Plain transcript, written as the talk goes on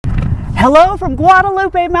Hello from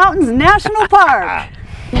Guadalupe Mountains National Park.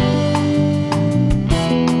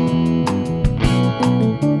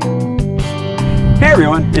 Hey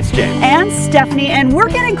everyone, it's James. And Stephanie, and we're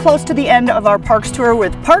getting close to the end of our parks tour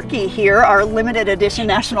with Parky here, our limited edition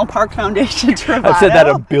National Park Foundation Travado. I've said that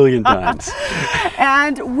a billion times.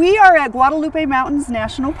 And we are at Guadalupe Mountains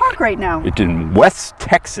National Park right now. It's in West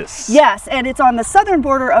Texas. Yes, and it's on the southern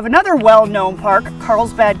border of another well-known park,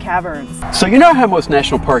 Carlsbad Caverns. So you know how most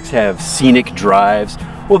national parks have scenic drives?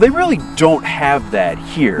 Well, they really don't have that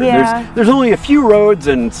here. Yeah. There's only a few roads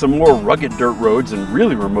and some more rugged dirt roads in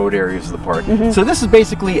really remote areas of the park. So this is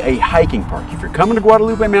basically a hiking park. If you're coming to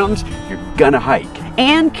Guadalupe Mountains, you're gonna hike.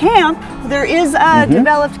 And camp. There is a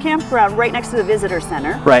developed campground right next to the visitor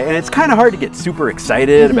center. Right, and it's kind of hard to get super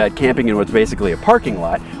excited about camping in what's basically a parking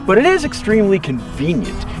lot, but it is extremely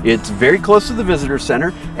convenient. It's very close to the visitor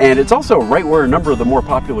center, and it's also right where a number of the more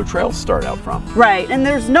popular trails start out from. Right, and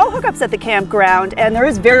there's no hookups at the campground, and there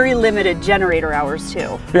is very limited generator hours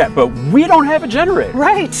too. Yeah, but we don't have a generator.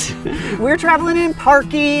 Right. We're traveling in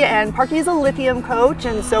Parky, and Parky is a lithium coach,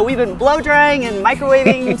 and so we've been blow drying and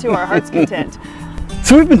microwaving to our heart's content.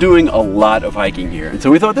 So we've been doing a lot of hiking here, and so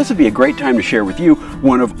we thought this would be a great time to share with you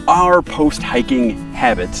one of our post-hiking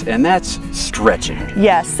habits, and that's stretching.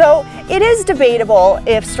 Yes, so it is debatable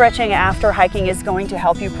if stretching after hiking is going to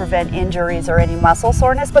help you prevent injuries or any muscle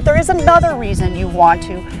soreness, but there is another reason you want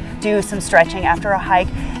to do some stretching after a hike,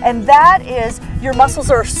 and that is your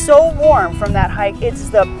muscles are so warm from that hike. It's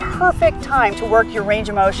the perfect time to work your range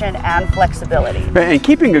of motion and flexibility. And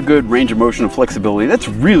keeping a good range of motion and flexibility, that's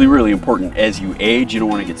really, really important as you age. You don't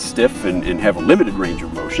want to get stiff and have a limited range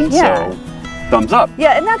of motion, Yeah. so thumbs up.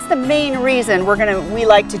 Yeah, and that's the main reason we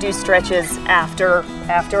like to do stretches after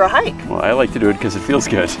a hike. Well, I like to do it because it feels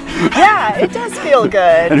good. Yeah, it does feel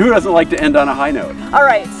good. And who doesn't like to end on a high note? All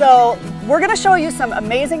right, so we're gonna show you some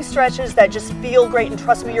amazing stretches that just feel great, and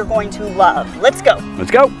trust me, you're going to love. Let's go.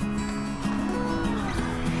 Let's go.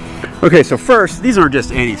 Okay, so first, these aren't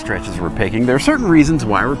just any stretches we're picking. There are certain reasons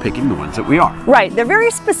why we're picking the ones that we are. Right, they're very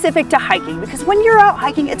specific to hiking, because when you're out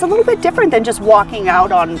hiking, it's a little bit different than just walking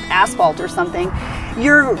out on asphalt or something.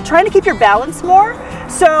 You're trying to keep your balance more,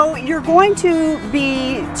 so you're going to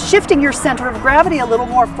be shifting your center of gravity a little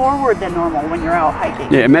more forward than normal when you're out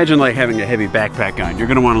hiking. Yeah, imagine like having a heavy backpack on. You're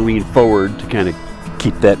gonna wanna lean forward to kind of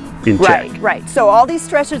keep that in check. Right. So all these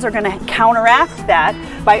stretches are gonna counteract that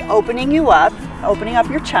by opening up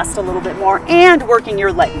your chest a little bit more and working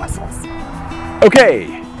your leg muscles.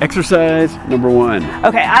 Okay, exercise number one.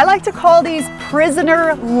 Okay, I like to call these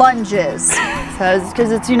prisoner lunges,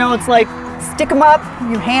 because it's, it's like stick them up,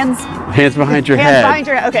 your hands behind your head. Behind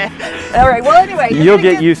your head. Okay. All right. Well, anyway, you'll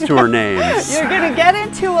get used to our names. You're gonna get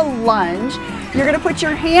into a lunge. You're gonna put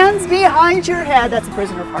your hands behind your head. That's the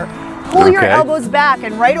prisoner part. Pull your elbows back,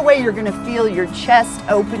 and right away you're gonna feel your chest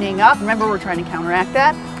opening up. Remember, we're trying to counteract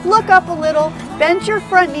that. Look up a little, bend your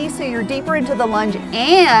front knee so you're deeper into the lunge,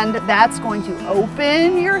 and that's going to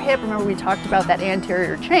open your hip. Remember, we talked about that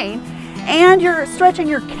anterior chain. And you're stretching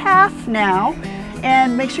your calf now,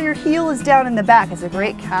 and make sure your heel is down in the back. It's a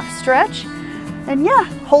great calf stretch. And yeah,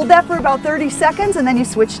 hold that for about 30 seconds, and then you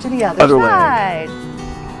switch to the other side.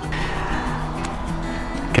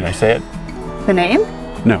 Can I say it? The name?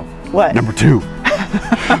 No. What? Number two.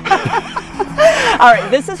 All right,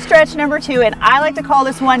 this is stretch number two, and I like to call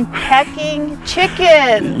this one pecking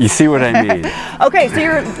chicken. You see what I mean? Okay, so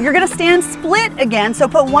you're gonna stand split again, so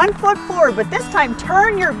put one foot forward, but this time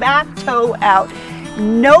turn your back toe out.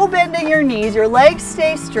 No bending your knees, your legs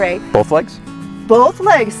stay straight. Both legs? Both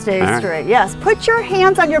legs stay straight, yes. Put your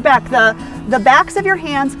hands on your back, the backs of your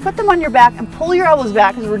hands, put them on your back and pull your elbows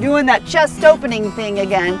back, because we're doing that chest opening thing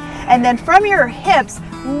again. And then from your hips,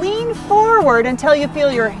 lean forward until you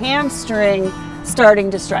feel your hamstring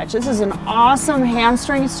starting to stretch. This is an awesome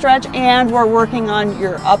hamstring stretch, and we're working on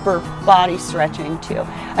your upper body stretching too.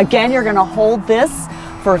 Again, you're gonna hold this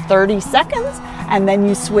for 30 seconds, and then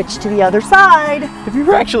you switch to the other side. Have you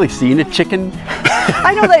ever actually seen a chicken?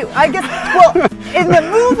 I know I guess, well, in the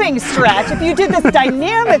moving stretch, if you did this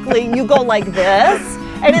dynamically, you go like this,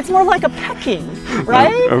 and it's more like a pecking,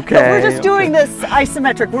 right? Okay. But we're just doing this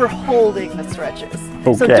isometric. We're holding the stretches.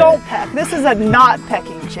 Okay. So don't peck. This is a not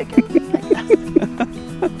pecking chicken, I guess.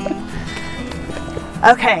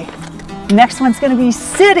 Okay, next one's gonna be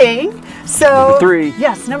sitting. So, number three.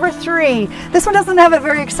 Yes, number three. This one doesn't have a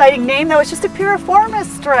very exciting name though, it's just a piriformis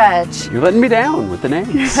stretch. You're letting me down with the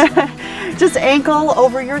names. Just ankle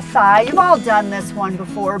over your thigh. You've all done this one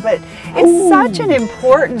before, but it's such an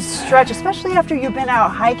important stretch, especially after you've been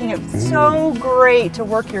out hiking. It's so great to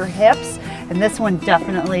work your hips, and this one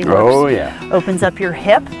definitely works. Oh yeah. Opens up your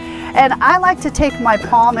hip. And I like to take my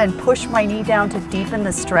palm and push my knee down to deepen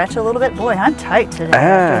the stretch a little bit. Boy, I'm tight today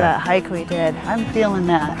after that hike we did. I'm feeling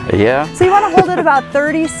that. Yeah. So you want to hold it about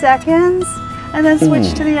 30 seconds and then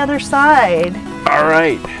switch to the other side. All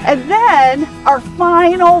right. And then our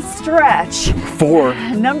final stretch. 4.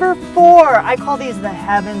 Number 4, I call these the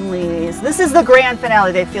heavenlies. This is the grand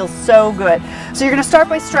finale. They feel so good. So you're going to start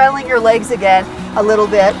by straddling your legs again a little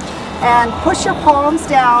bit and push your palms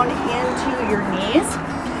down into your knees.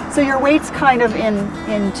 So your weight's kind of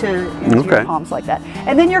into your palms like that.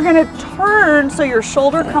 And then you're going to turn so your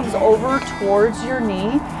shoulder comes over towards your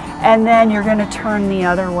knee, and then you're going to turn the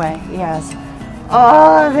other way. Yes.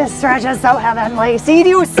 Oh, this stretch is so heavenly. See, do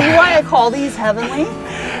you see why I call these heavenly?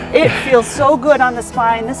 It feels so good on the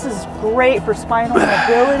spine. This is great for spinal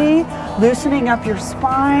mobility, loosening up your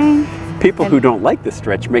spine. People who don't like this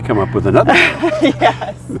stretch may come up with another one.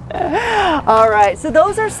 Yes. All right, so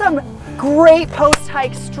those are some great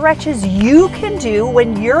post-hike stretches you can do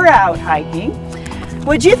when you're out hiking.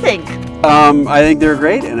 What'd you think? I think they're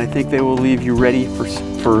great, and I think they will leave you ready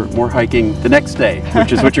for more hiking the next day,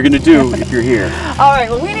 which is what you're going to do if you're here. All right,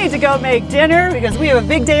 well, we need to go make dinner because we have a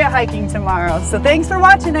big day of hiking tomorrow. So thanks for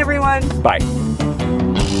watching, everyone. Bye.